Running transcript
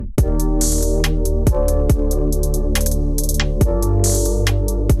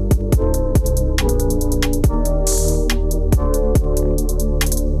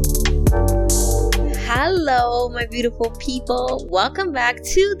beautiful people. Welcome back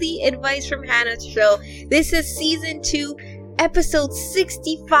to the Advice from Hannah show. This is season 2, episode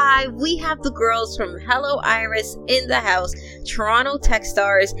 65. We have the girls from Hello Iris in the house, Toronto tech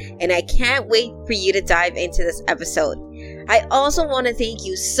stars, and I can't wait for you to dive into this episode. I also want to thank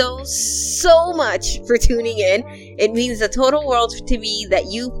you so much for tuning in. It means the total world to me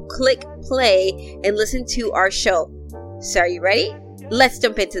that you click play and listen to our show. So are you ready? Let's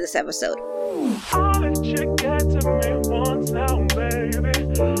jump into this episode.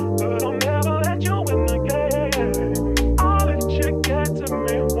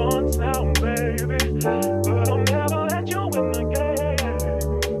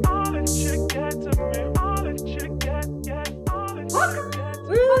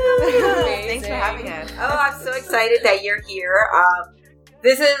 Thanks for having us. Oh, I'm so excited that you're here.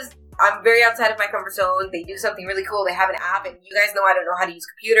 I'm very outside of my comfort zone. They do something really cool. They have an app, and you guys know I don't know how to use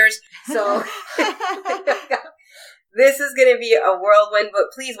computers. So this is going to be a whirlwind,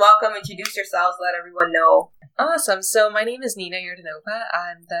 but please welcome, introduce yourselves, let everyone know. Awesome. So my name is Nina Yordanova.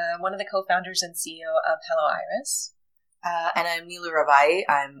 I'm one of the co-founders and CEO of Hello Iris. And I'm Nilu Ravai.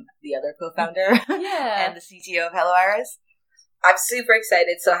 I'm the other co-founder and the CTO of Hello Iris. I'm super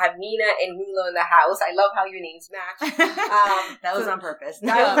excited. So I have Nina and Milo in the house. I love how your names match. That was on purpose.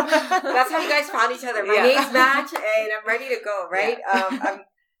 That's how you guys found each other. My names match, and I'm ready to go, right? Yeah.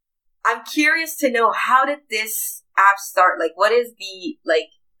 I'm curious to know, how did this app start? Like, what is the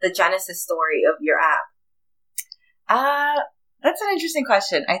genesis story of your app? That's an interesting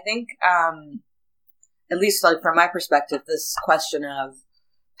question. I think, at least like from my perspective, this question of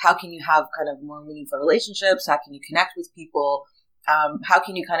how can you have kind of more meaningful relationships? How can you connect with people? How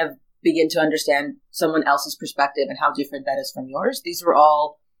can you kind of begin to understand someone else's perspective and how different that is from yours? These were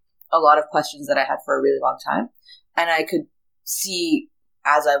all a lot of questions that I had for a really long time. And I could see,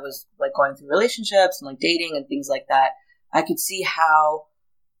 as I was like going through relationships and like dating and things like that, I could see how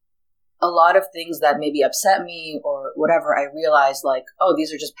a lot of things that maybe upset me or whatever, I realized like, oh,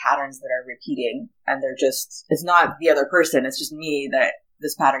 these are just patterns that are repeating, and it's not the other person, it's just me that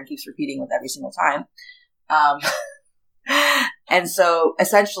this pattern keeps repeating with every single time. And so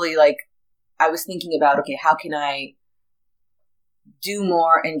essentially, like, I was thinking about, okay, how can I do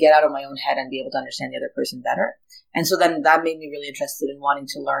more and get out of my own head and be able to understand the other person better? And so then that made me really interested in wanting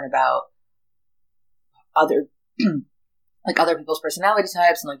to learn about other people's personality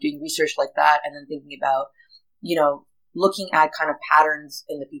types and like doing research like that. And then thinking about, looking at kind of patterns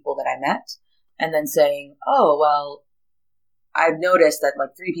in the people that I met and then saying, oh, well, I've noticed that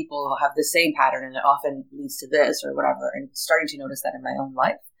like 3 people have the same pattern and it often leads to this or whatever, and starting to notice that in my own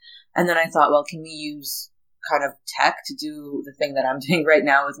life. And then I thought, well, can we use kind of tech to do the thing that I'm doing right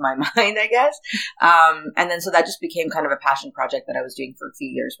now with my mind, I guess? And then so that just became kind of a passion project that I was doing for a few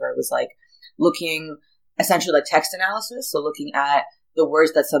years, where it was like looking essentially like text analysis. So looking at the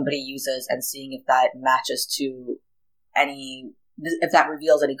words that somebody uses and seeing if that matches to if that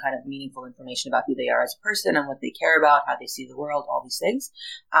reveals any kind of meaningful information about who they are as a person and what they care about, how they see the world, all these things.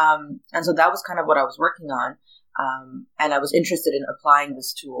 And so that was kind of what I was working on. And I was interested in applying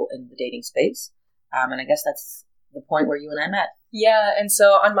this tool in the dating space. And I guess that's the point where you and I met. Yeah. And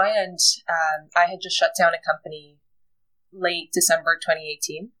so on my end, I had just shut down a company late December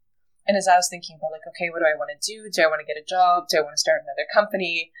 2018. And as I was thinking about like, okay, what do I want to do? Do I want to get a job? Do I want to start another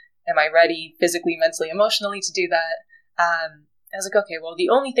company? Am I ready physically, mentally, emotionally to do that? I was like, okay, well,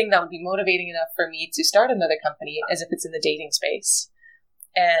 the only thing that would be motivating enough for me to start another company is if it's in the dating space.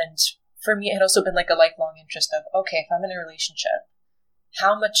 And for me, it had also been like a lifelong interest of, okay, if I'm in a relationship,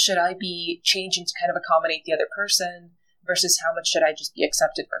 how much should I be changing to kind of accommodate the other person versus how much should I just be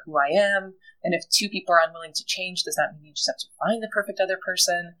accepted for who I am? And if 2 people are unwilling to change, does that mean you just have to find the perfect other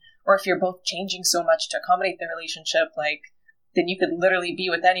person? Or if you're both changing so much to accommodate the relationship, like, then you could literally be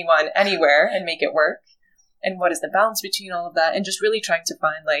with anyone, anywhere, and make it work. And what is the balance between all of that? And just really trying to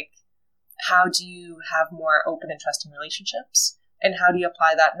find, like, how do you have more open and trusting relationships? And how do you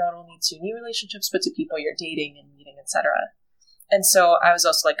apply that not only to new relationships, but to people you're dating and meeting, etc. And so I was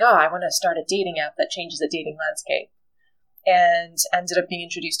also like, oh, I want to start a dating app that changes the dating landscape. And ended up being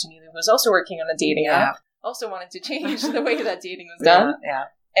introduced to Nilu, who was also working on a dating app, also wanted to change the way that dating was done. Yeah.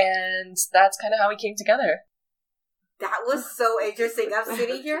 And that's kind of how we came together. That was so interesting. I'm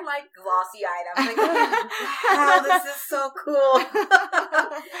sitting here like glossy-eyed. I'm like, wow, this is so cool.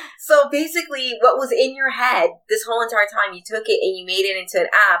 So basically, what was in your head this whole entire time, you took it and you made it into an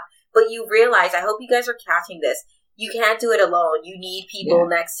app, but you realized, I hope you guys are catching this, you can't do it alone. You need people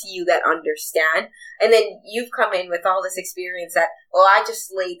next to you that understand. And then you've come in with all this experience that, well, I just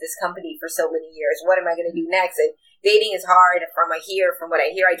slayed this company for so many years. What am I going to do next? And dating is hard from what I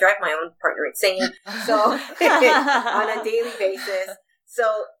hear. I drive my own partner insane. So on a daily basis.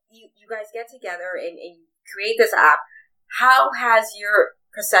 So you guys get together and you create this app. How has your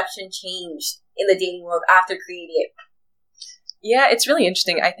perception changed in the dating world after creating it? Yeah, it's really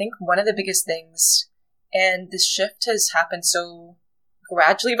interesting. I think one of the biggest things, and this shift has happened so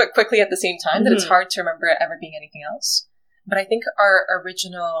gradually but quickly at the same time that it's hard to remember it ever being anything else. But I think our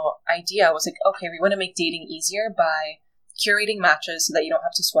original idea was like, okay, we want to make dating easier by curating matches so that you don't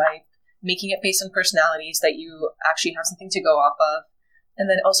have to swipe, making it based on personalities that you actually have something to go off of, and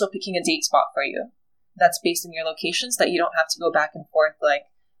then also picking a date spot for you that's based on your locations that you don't have to go back and forth like,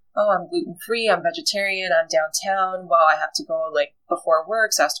 oh, I'm gluten-free, I'm vegetarian, I'm downtown, well, I have to go like before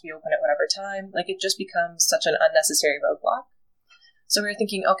work, so it has to be open at whatever time. Like it just becomes such an unnecessary roadblock. So we were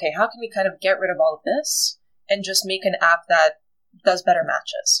thinking, okay, how can we kind of get rid of all of this and just make an app that does better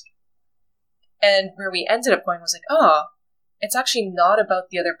matches? And where we ended up going was like, oh, it's actually not about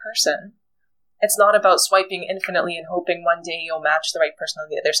the other person. It's not about swiping infinitely and hoping one day you'll match the right person on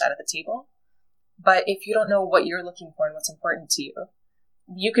the other side of the table. But if you don't know what you're looking for and what's important to you,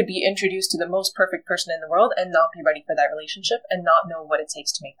 you could be introduced to the most perfect person in the world and not be ready for that relationship and not know what it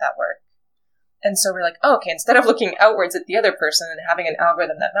takes to make that work. And so we're like, oh, okay, instead of looking outwards at the other person and having an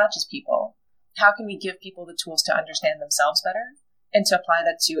algorithm that matches people, how can we give people the tools to understand themselves better and to apply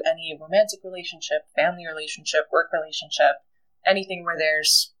that to any romantic relationship, family relationship, work relationship, anything where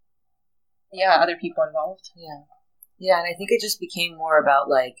there's, other people involved? Yeah. Yeah, and I think it just became more about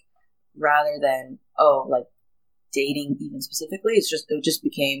like, rather than, dating even specifically, it just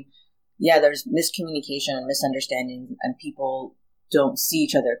became, there's miscommunication and misunderstanding and people don't see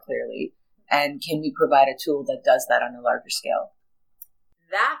each other clearly. And can we provide a tool that does that on a larger scale?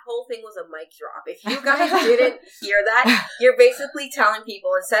 That whole thing was a mic drop. If you guys didn't hear that, you're basically telling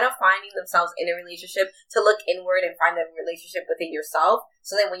people, instead of finding themselves in a relationship, to look inward and find a relationship within yourself.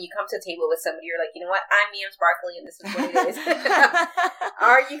 So then when you come to the table with somebody, you're like, you know what, I'm me, I'm sparkly, and this is what it is.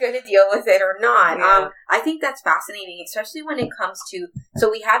 Are you going to deal with it or not? Yeah. I think that's fascinating, especially when it comes to,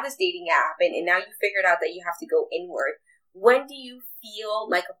 so we have this dating app, and now you figured out that you have to go inward. When do you feel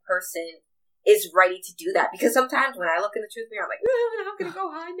like a person is ready to do that? Because sometimes when I look in the truth mirror, I'm like, I'm going to go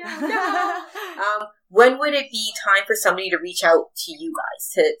high now. No. When would it be time for somebody to reach out to you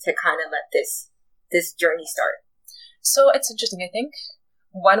guys to kind of let this journey start? So it's interesting. I think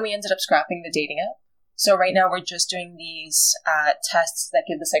one, we ended up scrapping the dating app. So right now we're just doing these tests that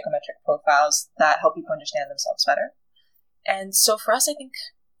give the psychometric profiles that help people understand themselves better. And so for us, I think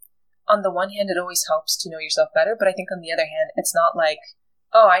on the one hand, it always helps to know yourself better. But I think on the other hand, it's not like,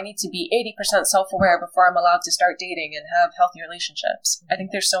 oh, I need to be 80% self-aware before I'm allowed to start dating and have healthy relationships. I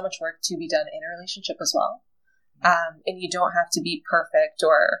think there's so much work to be done in a relationship as well. And you don't have to be perfect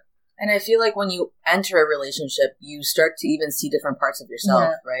or... And I feel like when you enter a relationship, you start to even see different parts of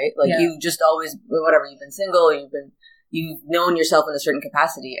yourself, right? Like you just always, whatever, you've been single, you've known yourself in a certain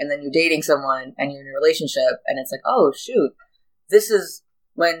capacity, and then you're dating someone and you're in a relationship and it's like, oh, shoot, this is...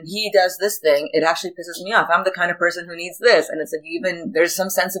 When he does this thing, it actually pisses me off. I'm the kind of person who needs this. And it's like there's some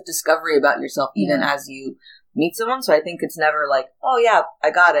sense of discovery about yourself even as you meet someone. So I think it's never like, oh yeah,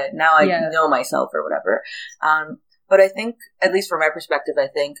 I got it. Now I know myself or whatever. But I think, at least from my perspective, I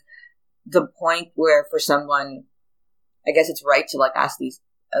think the point where for someone, I guess it's right to like ask these,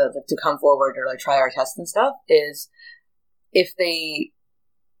 to come forward or like try our tests and stuff is if the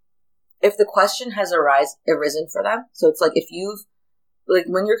question has arisen for them. So it's like like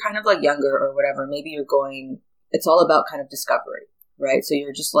when you're kind of like younger or whatever, maybe it's all about kind of discovery, right? So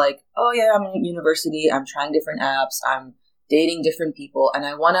you're just like, oh yeah, I'm in university, I'm trying different apps, I'm dating different people, and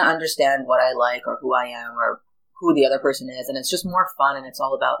I want to understand what I like or who I am or who the other person is. And it's just more fun and it's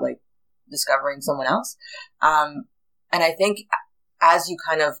all about like discovering someone else. And I think as you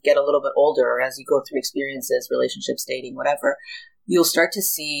kind of get a little bit older or as you go through experiences, relationships, dating, whatever, you'll start to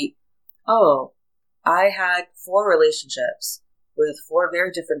see, oh, I had 4 relationships with 4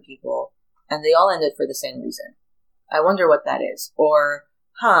 very different people, and they all ended for the same reason. I wonder what that is. Or,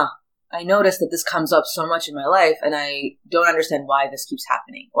 I noticed that this comes up so much in my life, and I don't understand why this keeps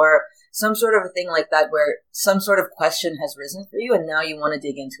happening. Or some sort of a thing like that where some sort of question has risen for you, and now you want to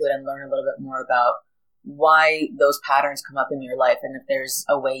dig into it and learn a little bit more about why those patterns come up in your life, and if there's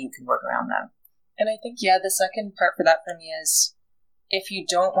a way you can work around them. And I think, the second part for that for me is if you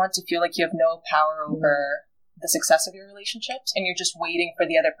don't want to feel like you have no power over the success of your relationships and you're just waiting for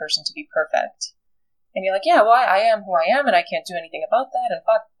the other person to be perfect. And you're like, yeah, well, I am who I am and I can't do anything about that and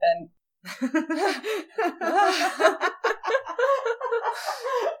fuck.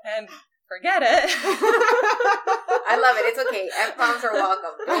 And forget it. I love it. It's okay. F-bombs are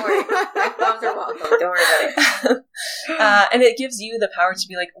welcome. Don't worry. F-bombs are welcome. Don't worry about it. And it gives you the power to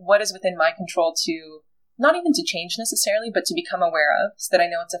be like, what is within my control to, not even to change necessarily, but to become aware of, so that I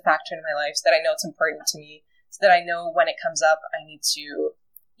know it's a factor in my life, so that I know it's important to me, so that I know when it comes up, I need to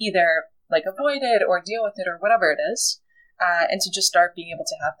either like avoid it or deal with it or whatever it is, and to just start being able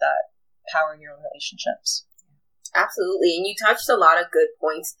to have that power in your own relationships. Absolutely. And you touched a lot of good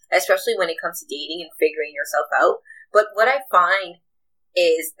points, especially when it comes to dating and figuring yourself out. But what I find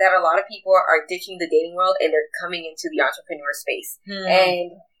is that a lot of people are ditching the dating world and they're coming into the entrepreneur space.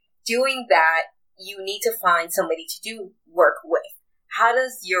 And doing that, you need to find somebody to do work with. How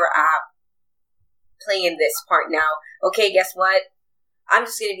does your app play in this part now? Okay, guess what? I'm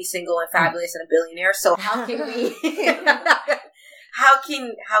just going to be single and fabulous and a billionaire. So how can we, how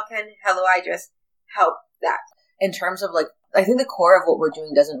can Hello Idris help that? In terms of like, I think the core of what we're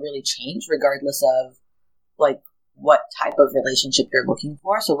doing doesn't really change regardless of like what type of relationship you're looking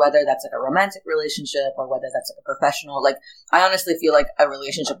for. So whether that's like a romantic relationship or whether that's like a professional, like I honestly feel like a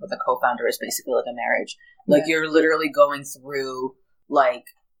relationship with a co-founder is basically like a marriage. Like you're literally going through like,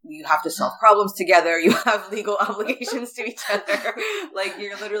 you have to solve problems together. You have legal obligations to each other. Like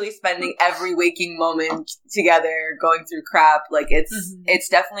you're literally spending every waking moment together, going through crap. Like it's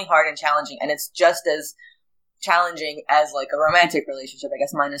definitely hard and challenging, and it's just as challenging as like a romantic relationship, I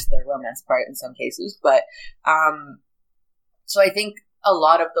guess, minus the romance part in some cases. But so I think a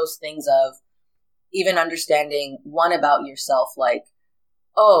lot of those things of even understanding one about yourself, like,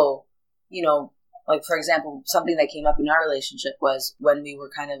 oh, you know, like for example, something that came up in our relationship was when we were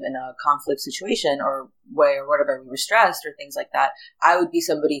kind of in a conflict situation or where whatever we were stressed or things like that, I would be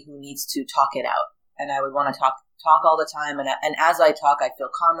somebody who needs to talk it out, and I would want to talk all the time, and as I talk, I feel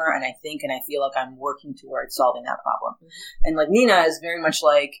calmer, and I think, and I feel like I'm working towards solving that problem. And like Nina is very much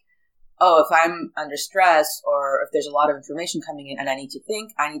like, oh, if I'm under stress or if there's a lot of information coming in and I need to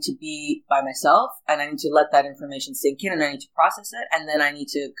think, I need to be by myself and I need to let that information sink in and I need to process it, and then I need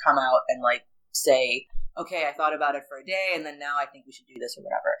to come out and like say, okay, I thought about it for a day and then now I think we should do this or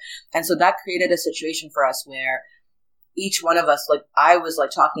whatever. And so that created a situation for us where each one of us, like I was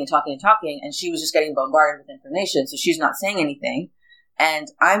like talking and she was just getting bombarded with information. So she's not saying anything. And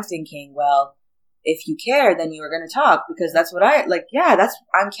I'm thinking, well, if you care, then you are going to talk, because that's what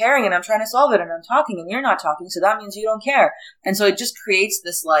I'm caring and I'm trying to solve it and I'm talking and you're not talking. So that means you don't care. And so it just creates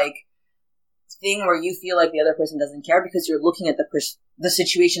this like thing where you feel like the other person doesn't care because you're looking at the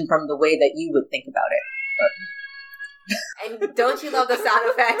situation from the way that you would think about it. And don't you love the sound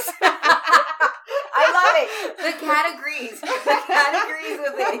effects? I love it. The cat agrees. The cat agrees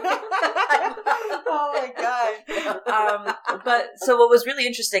with it. Oh my god. But so what was really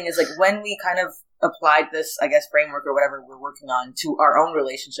interesting is like when we kind of applied this, I guess, framework or whatever we're working on to our own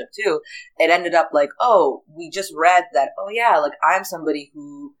relationship too, it ended up like, oh, we just read that, oh yeah, like I'm somebody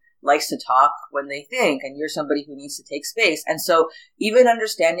who likes to talk when they think and you're somebody who needs to take space. And so even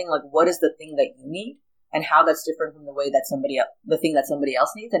understanding like what is the thing that you need and how that's different from the way that the thing that somebody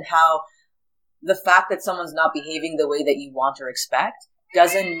else needs, and how the fact that someone's not behaving the way that you want or expect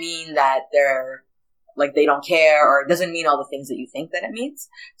doesn't mean that they're like they don't care, or it doesn't mean all the things that you think that it means.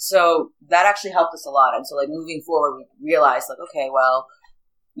 So that actually helped us a lot. And so like moving forward, we realized like, okay, well,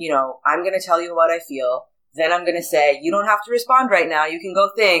 you know, I'm going to tell you what I feel. Then I'm going to say, you don't have to respond right now. You can go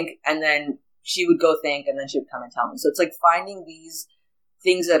think. And then she would go think, and then she would come and tell me. So it's like finding these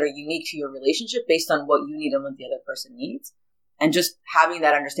things that are unique to your relationship based on what you need and what the other person needs. And just having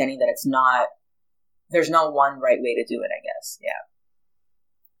that understanding that there's no one right way to do it, I guess. Yeah.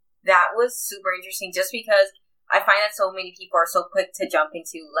 That was super interesting just because I find that so many people are so quick to jump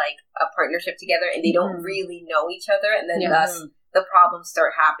into like a partnership together and they don't really know each other. And then thus the problems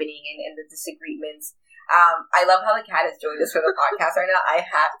start happening and the disagreements. I love how the cat has joined us for the podcast right now. I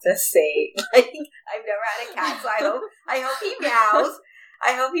have to say, like, I've never had a cat, so I hope he meows.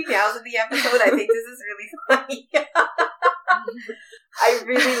 I hope he meows in the episode. I think this is really funny. I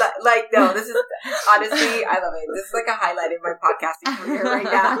really no, this is, honestly, I love it. This is like a highlight in my podcasting career right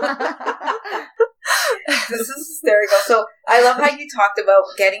now. This is hysterical. So I love how you talked about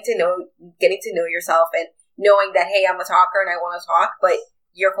getting to know yourself and knowing that, hey, I'm a talker and I want to talk, but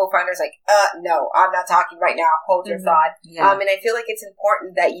your co-founder's like, no, I'm not talking right now. Hold your thought. Yeah. And I feel like it's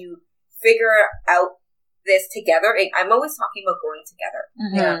important that you figure out this together. I'm always talking about growing together.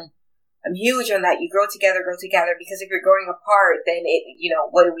 Mm-hmm. Yeah. I'm huge on that. You grow together, because if you're growing apart, then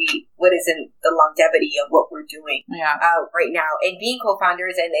what isn't the longevity of what we're doing right now? And being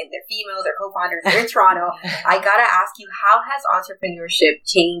co-founders and the females are co-founders in Toronto, I gotta ask you, how has entrepreneurship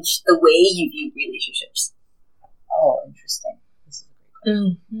changed the way you view relationships? Oh, interesting. This is a great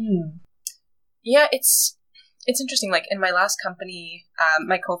question. Mm-hmm. Yeah, it's it's interesting. Like in my last company,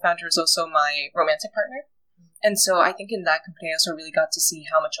 my co-founder is also my romantic partner. And so I think in that company, I also really got to see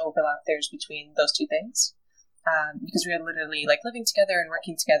how much overlap there's between those two things. Because we are literally like living together and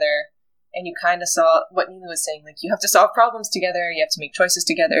working together. And you kind of saw what Neelu was saying, like you have to solve problems together, you have to make choices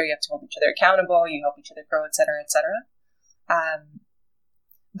together, you have to hold each other accountable, you help each other grow, etc., etc.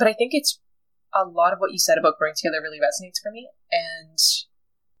 But I think it's a lot of what you said about growing together really resonates for me. And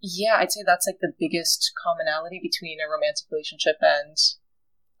yeah, I'd say that's like the biggest commonality between a romantic relationship and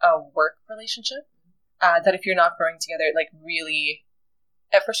a work relationship. That if you're not growing together, like really,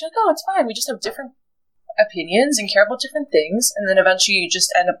 at first you're like, oh, it's fine. We just have different opinions and care about different things. And then eventually you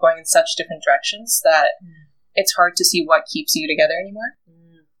just end up going in such different directions that it's hard to see what keeps you together anymore.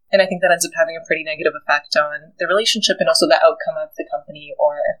 And I think that ends up having a pretty negative effect on the relationship and also the outcome of the company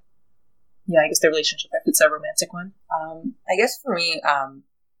or, I guess the relationship if it's a romantic one. I guess for me,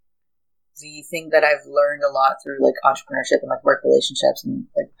 the thing that I've learned a lot through like entrepreneurship and like work relationships and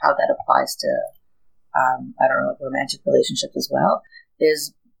like how that applies to like romantic relationships as well,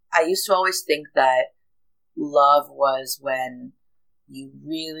 is I used to always think that love was when you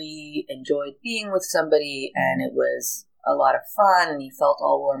really enjoyed being with somebody and it was a lot of fun and you felt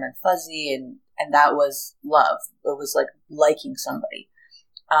all warm and fuzzy and that was love. It was like liking somebody.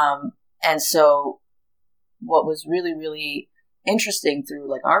 And so what was really, really interesting through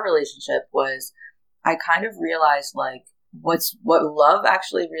like our relationship was I kind of realized like what love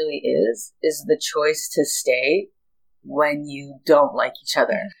actually really is the choice to stay when you don't like each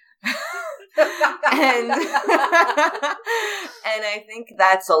other. and I think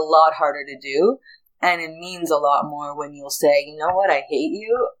that's a lot harder to do. And it means a lot more when you'll say, you know what, I hate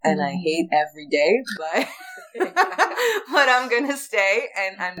you and I hate every day, but but I'm going to stay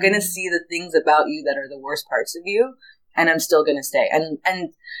and I'm going to see the things about you that are the worst parts of you and I'm still going to stay.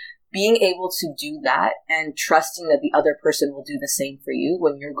 And being able to do that and trusting that the other person will do the same for you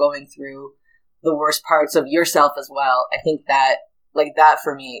when you're going through the worst parts of yourself as well. I think that like that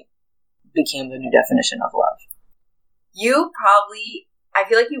for me became the new definition of love. I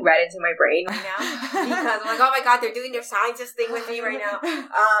feel like you read into my brain right now because I'm like, oh my God, they're doing their scientist thing with me right now.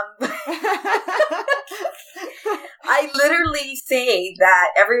 I literally say that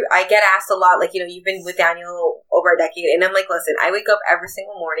I get asked a lot, like, you've been with Daniel over a decade. And I'm like, listen, I wake up every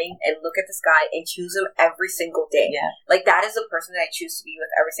single morning and look at the sky and choose him every single day. Yeah. Like, that is the person that I choose to be with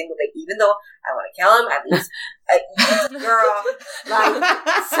every single day. Even though I want to kill him, at least, girl, like,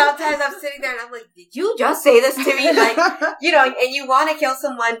 sometimes I'm sitting there and I'm like, did you just say this to me? Like, and you want to kill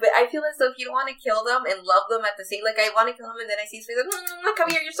someone, but I feel as though if you don't want to kill them and love them at the same, like, I want to kill him and then I see his face, like, come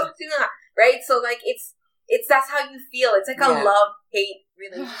here, you're so cute, right? So, like, it's that's how you feel. It's like a love-hate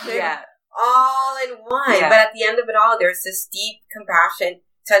relationship. Yeah. All in one. Yeah. But at the end of it all, there's this deep compassion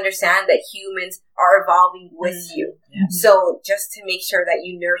to understand that humans are evolving with you. Yeah. So just to make sure that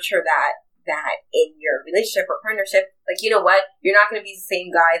you nurture that in your relationship or partnership, like, you know what? You're not going to be the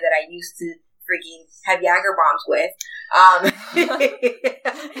same guy that I used to freaking have Jager bombs with.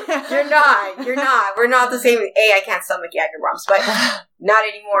 You're not. We're not the same. I can't stomach Jager bombs, but not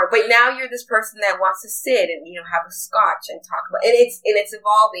anymore. But now you're this person that wants to sit and, have a scotch and talk about, and it's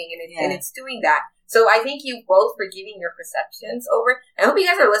evolving and it's doing that. So I thank you both for giving your perceptions over. I hope you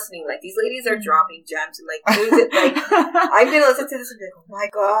guys are listening. Like, these ladies are dropping gems and like things that, like, I'm going to listen to this and be like, oh my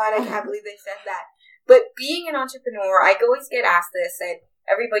God, I can't believe they said that. But being an entrepreneur, I always get asked this, and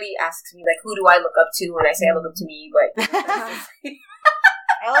everybody asks me, like, who do I look up to? And I say I look up to me, but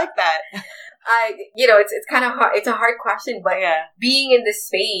I like that. It's kind of hard. It's a hard question, but being in this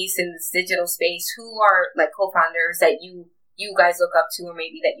space, in this digital space, who are like co-founders that you guys look up to, or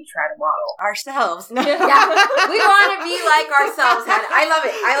maybe that you try to model? Ourselves. We want to be like ourselves, Hannah. I love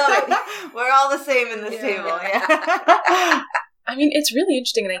it. We're all the same in this table. Yeah. I mean, it's really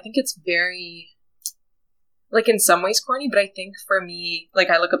interesting, and I think it's very, like, in some ways corny, but I think for me, like,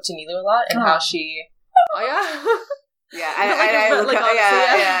 I look up to Neelu a lot and how she... Oh, yeah? Yeah, I look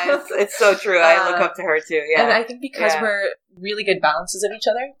up, it's so true. I look up to her too. Yeah, and I think because we're really good balances of each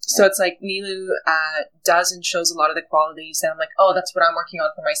other, so it's like Neelu does and shows a lot of the qualities that I'm like, oh, that's what I'm working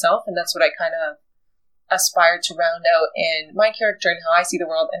on for myself, and that's what I kind of aspire to round out in my character and how I see the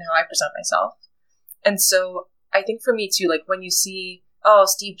world and how I present myself. And so I think for me too, like when you see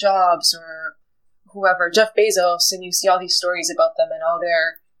Steve Jobs or whoever, Jeff Bezos, and you see all these stories about them and all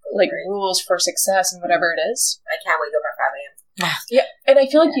their like rules for success and whatever it is. I can't wake up at 5 a.m. Yeah, and I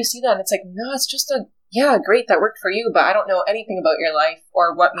feel like you see that and it's like, no, it's just great, that worked for you, but I don't know anything about your life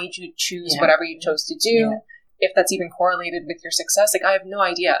or what made you choose whatever you chose to do, if that's even correlated with your success. Like, I have no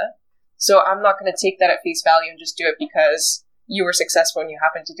idea. So I'm not going to take that at face value and just do it because you were successful and you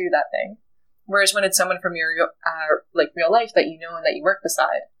happened to do that thing. Whereas when it's someone from your like real life that you know and that you work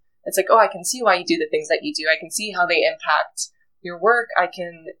beside, it's like, oh, I can see why you do the things that you do. I can see how they impact your work. I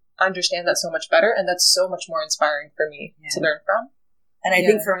can understand that so much better, and that's so much more inspiring for me to learn from. And I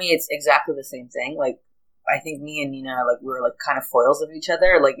think for me, it's exactly the same thing. Like, I think me and Nina, like, we were like kind of foils of each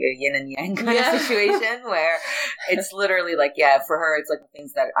other, like a yin and yang kind of situation where it's literally like, for her, it's like the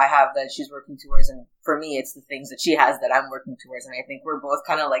things that I have that she's working towards. And for me, it's the things that she has that I'm working towards. And I think we're both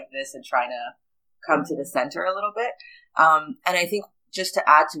kind of like this and trying to come to the center a little bit. And I think just to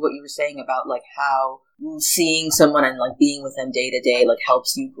add to what you were saying about like how seeing someone and like being with them day to day, like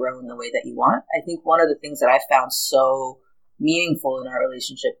helps you grow in the way that you want. I think one of the things that I found so meaningful in our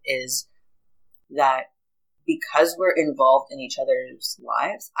relationship is that because we're involved in each other's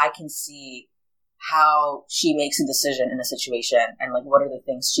lives, I can see how she makes a decision in a situation and like what are the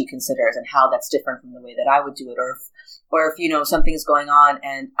things she considers and how that's different from the way that I would do it. Or if you know, something's going on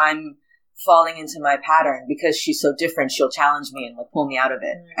and I'm falling into my pattern because she's so different, she'll challenge me and like pull me out of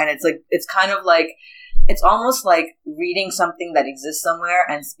it. And it's like, it's kind of like, it's almost like reading something that exists somewhere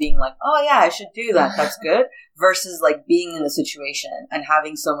and being like, oh yeah, I should do that. That's good. Versus like being in the situation and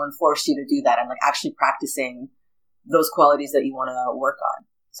having someone force you to do that and like actually practicing those qualities that you want to work on.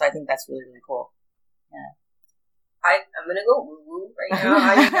 So I think that's really, really cool. Yeah. I'm gonna go woo-woo right now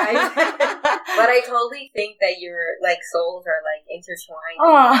on you guys. But I totally think that your like souls are like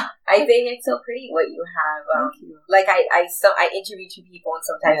intertwined. I think it's so pretty what you have. Thank you. Like I interview two people and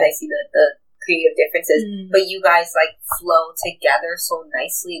sometimes I see the creative differences, but you guys like flow together so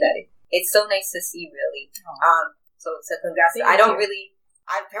nicely that it's so nice to see, really. So congrats. I don't really.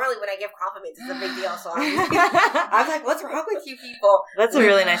 Apparently, when I give compliments, it's a big deal. So I'm like, what's wrong with you people? That's a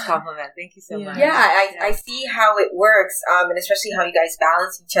really nice compliment. Thank you so much. Yeah, I see how it works, and especially how you guys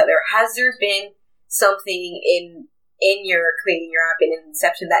balance each other. Has there been something in your creating your app in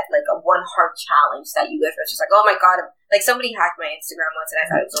Inception that like a one hard challenge that you guys were just like, oh my god, like somebody hacked my Instagram once and I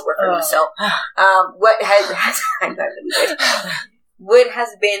thought it was over for me. So, what has I'm not really good. What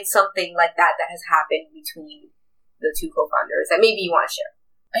has been something like that has happened between the two co-founders that maybe you want to share?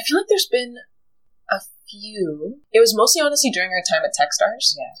 I feel like there's been a few. It was mostly honestly during our time at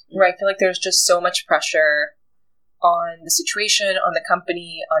Techstars, where I feel like there's just so much pressure on the situation, on the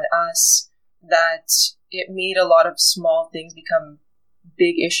company, on us, that it made a lot of small things become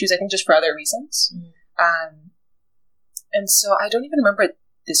big issues, I think just for other reasons. And so I don't even remember at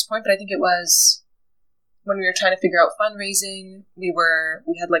this point, but I think it was when we were trying to figure out fundraising, we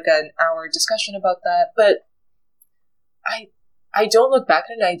had like an hour discussion about that, but I don't look back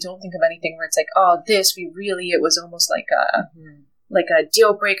at it and I don't think of anything where it's like, it was almost like a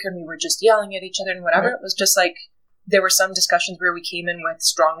deal breaker and we were just yelling at each other and whatever. It was just like, there were some discussions where we came in with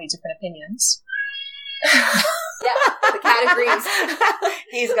strongly different opinions. Yeah, the cat agrees.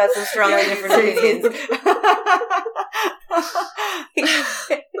 He's got some strongly different opinions.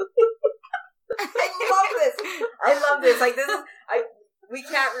 I love this. Like, we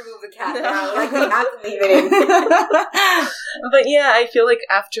can't remove the cat now. Like, we have to leave it in. But yeah, I feel like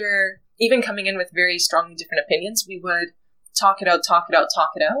after even coming in with very strongly different opinions, we would talk it out.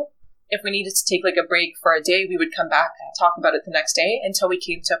 If we needed to take like a break for a day, we would come back and talk about it the next day until we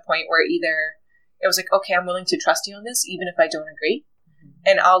came to a point where either it was like, okay, I'm willing to trust you on this, even if I don't agree,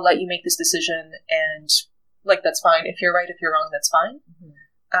 and I'll let you make this decision, and like, that's fine. If you're right, if you're wrong, that's fine.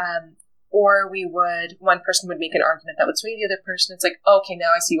 Or one person would make an argument that would sway the other person. It's like, okay,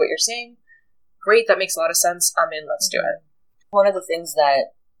 now I see what you're saying. Great, that makes a lot of sense. I'm in, let's do it. One of the things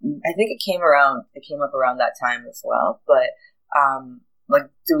that I think it came up around that time as well, but like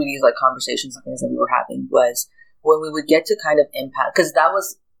through these like conversations and things that we were having was when we would get to kind of impact, because that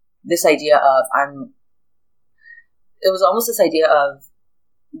was this idea of it was almost this idea of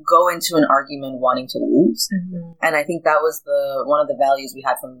go into an argument wanting to lose. And I think that was one of the values we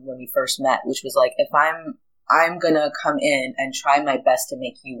had from when we first met, which was like, if I'm gonna come in and try my best to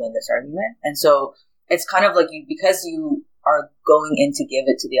make you win this argument. And so it's kind of like because you are going in to give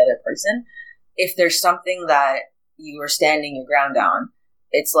it to the other person, if there's something that you are standing your ground on,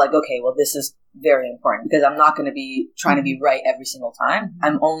 it's like, okay, well, this is very important because I'm not going to be trying to be right every single time.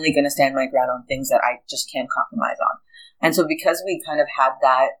 I'm only going to stand my ground on things that I just can't compromise on. And so because we kind of had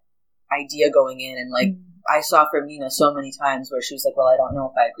that idea going in, and like I saw from Nina so many times where she was like, well, I don't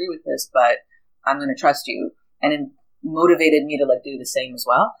know if I agree with this, but I'm going to trust you. And it motivated me to like do the same as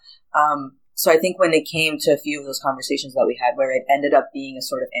well. So I think when it came to a few of those conversations that we had where it ended up being a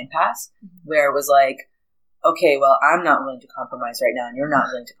sort of impasse, where it was like, okay, well, I'm not willing to compromise right now and you're not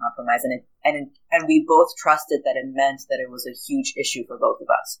willing to compromise. And we both trusted that it meant that it was a huge issue for both of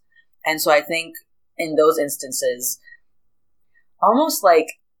us. And so I think in those instances, almost like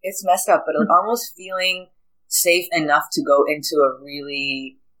it's messed up, but almost feeling safe enough to go into a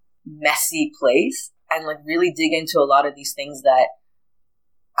really messy place and like really dig into a lot of these things that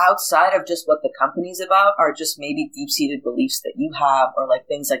outside of just what the company's about are just maybe deep-seated beliefs that you have or like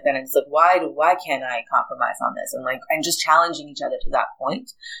things like that. And it's like, why can't I compromise on this? And just challenging each other to that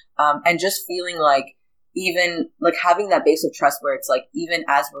point. And just feeling like even like having that base of trust where it's like, even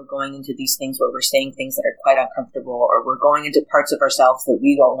as we're going into these things where we're saying things that are quite uncomfortable or we're going into parts of ourselves that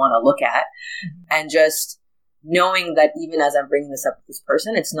we don't want to look at, and just knowing that even as I'm bringing this up with this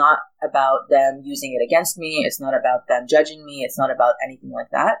person, it's not about them using it against me. It's not about them judging me. It's not about anything like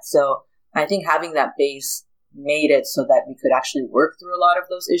that. So I think having that base made it so that we could actually work through a lot of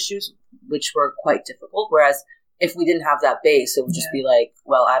those issues, which were quite difficult. Whereas if we didn't have that base, it would just be like,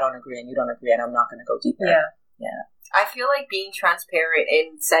 well, I don't agree and you don't agree and I'm not going to go deeper. Yeah. I feel like being transparent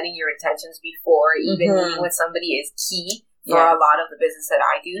and setting your intentions before even meeting with somebody is key for a lot of the business that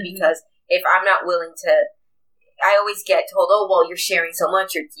I do, because if I'm not willing to, I always get told, oh, well, you're sharing so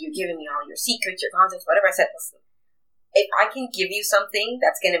much, you're giving me all your secrets, your contacts, whatever. I said, listen, if I can give you something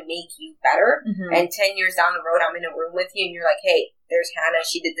that's going to make you better, and 10 years down the road, I'm in a room with you and you're like, hey, there's Hannah,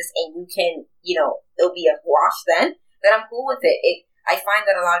 she did this, and you can, it'll be a wash then I'm cool with it. I find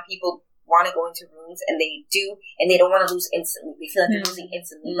that a lot of people want to go into rooms and they do, and they don't want to lose instantly. They feel like they're losing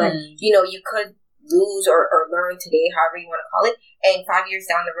instantly. But, you could lose or learn today, however you want to call it, and 5 years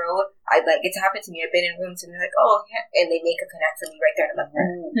down the road, it's happened to me. I've been in rooms and they're like, oh, yeah, and they make a connect for me right there, and I'm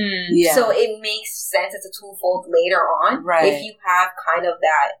like, Yeah. So it makes sense. It's a twofold later on, right? If you have kind of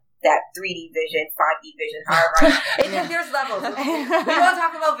that 3D vision, 5D vision, however. There's levels. We won't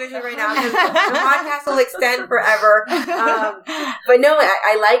talk about vision right now because the podcast will extend forever. But no,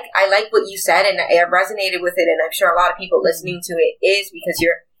 I like what you said, and I resonated with it, and I'm sure a lot of people listening to it is, because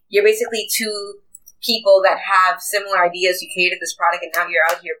you're basically two people that have similar ideas. You created this product and now you're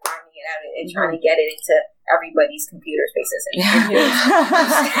out here grinding it out and trying to get it into everybody's computer spaces.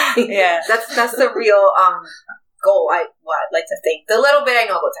 And that's the real goal. I'd like to think. The little bit I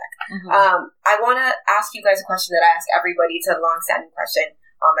know about tech. I want to ask you guys a question that I ask everybody. It's a long-standing question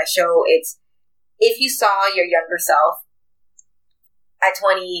on my show. It's, if you saw your younger self at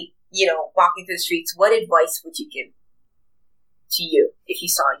 20, walking through the streets, what advice would you give to you if you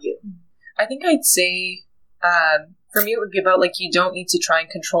saw you? I think I'd say, for me, it would be about, you don't need to try and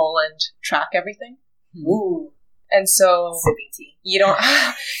control and track everything. Ooh. And so you don't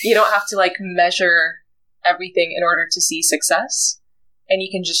have to, measure everything in order to see success. And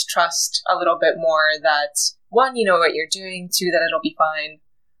you can just trust a little bit more that, 1, you know what you're doing, 2, that it'll be fine.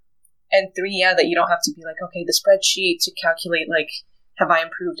 And 3, that you don't have to be like, okay, the spreadsheet to calculate, have I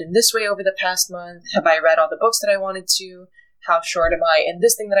improved in this way over the past month? Have I read all the books that I wanted to? How short am I in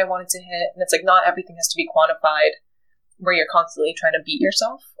this thing that I wanted to hit? And it's not everything has to be quantified where you're constantly trying to beat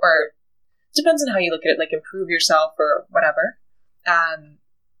yourself, or it depends on how you look at it, improve yourself or whatever.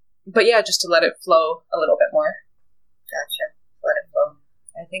 But yeah, just to let it flow a little bit more. Gotcha. Let it flow.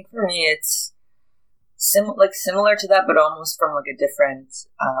 I think for me it's similar to that, but almost from a different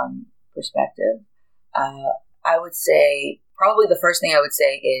perspective. I would say probably the first thing I would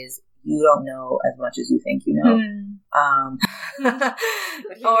say is, you don't know as much as you think you know.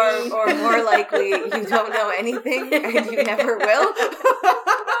 Or more likely, you don't know anything and you never will.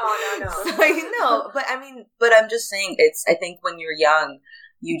 No. But I'm just saying, I think when you're young,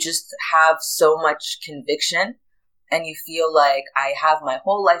 you just have so much conviction and you feel like, I have my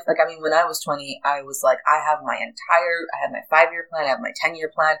whole life. When I was 20, I was like, I have my 5-year plan, I have my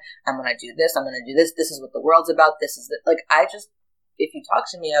 10-year plan. I'm going to do this. I'm going to do this. This is what the world's about. This is if you talk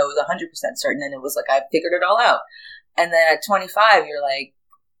to me, I was 100% certain, and it was I figured it all out. And then at 25, you're like,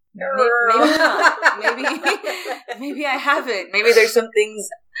 maybe not. Maybe I haven't. Maybe there's some things.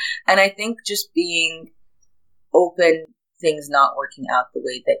 And I think just being open, things not working out the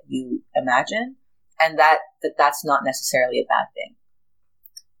way that you imagine, and that's not necessarily a bad thing.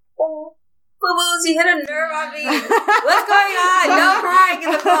 Oh. Boo-boos, you hit a nerve on me. What's going on? No crying in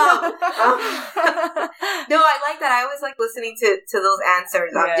the club. No, I like that. I always like listening to those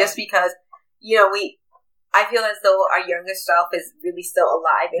answers, just because, I feel as though our younger self is really still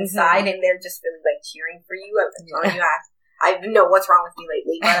alive inside, and they're just really cheering for you. I'm telling you, I know what's wrong with me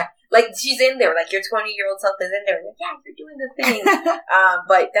lately, but she's in there. Your 20-year-old self is in there. Yeah, you're doing the thing.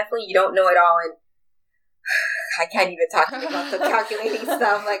 But definitely, you don't know it all, and I can't even talk to you about the calculating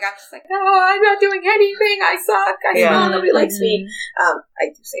stuff. I'm just oh, I'm not doing anything. I suck. Nobody likes me. I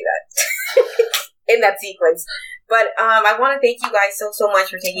do say that in that sequence. But I want to thank you guys so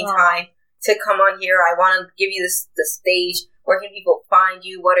much for taking time to come on here. I want to give you the stage Where can people find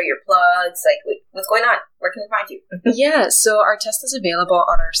you? What are your plugs? Like, what's going on? Where can we find you? Yeah, so our test is available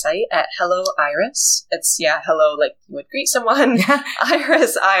on our site at Hello Iris. It's, hello, like you would greet someone.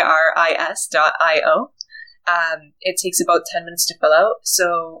 Iris, IRIS.io. It takes about 10 minutes to fill out.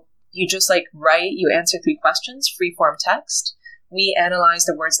 So you just you answer 3 questions, free form text. We analyze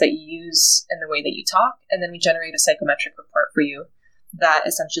the words that you use and the way that you talk, and then we generate a psychometric report for you that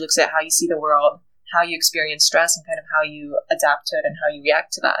essentially looks at how you see the world, how you experience stress, and kind of how you adapt to it and how you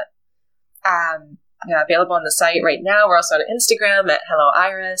react to that. Available on the site right now. We're also on Instagram at Hello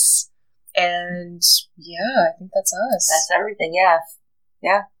Iris. And I think that's us. That's everything, yeah.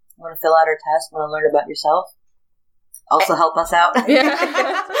 Want to fill out our test, want to learn about yourself? Also help us out.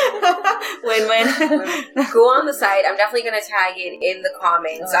 Win-win. Go on the site. I'm definitely going to tag it in the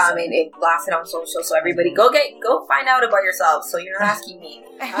comments. Awesome. And blast it on social. So everybody go find out about yourself. So you're not asking me.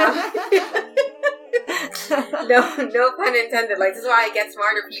 No pun intended. Like, this is why I get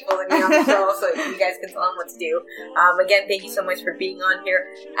smarter people than me on the show, so you guys can tell them what to do. Again, thank you so much for being on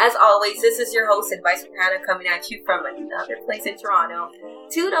here. As always, this is your host, Advice from Hannah, coming at you from another place in Toronto.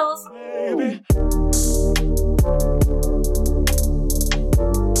 Toodles.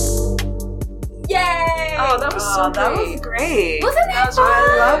 Yay! Oh, that was so that great. was great. Wasn't that fun?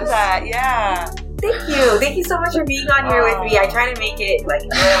 I love that. Yeah. Thank you so much for being on here with me. I try to make it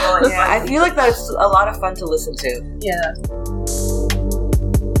enjoyable and fun. I feel like that's a lot of fun to listen to. Yeah.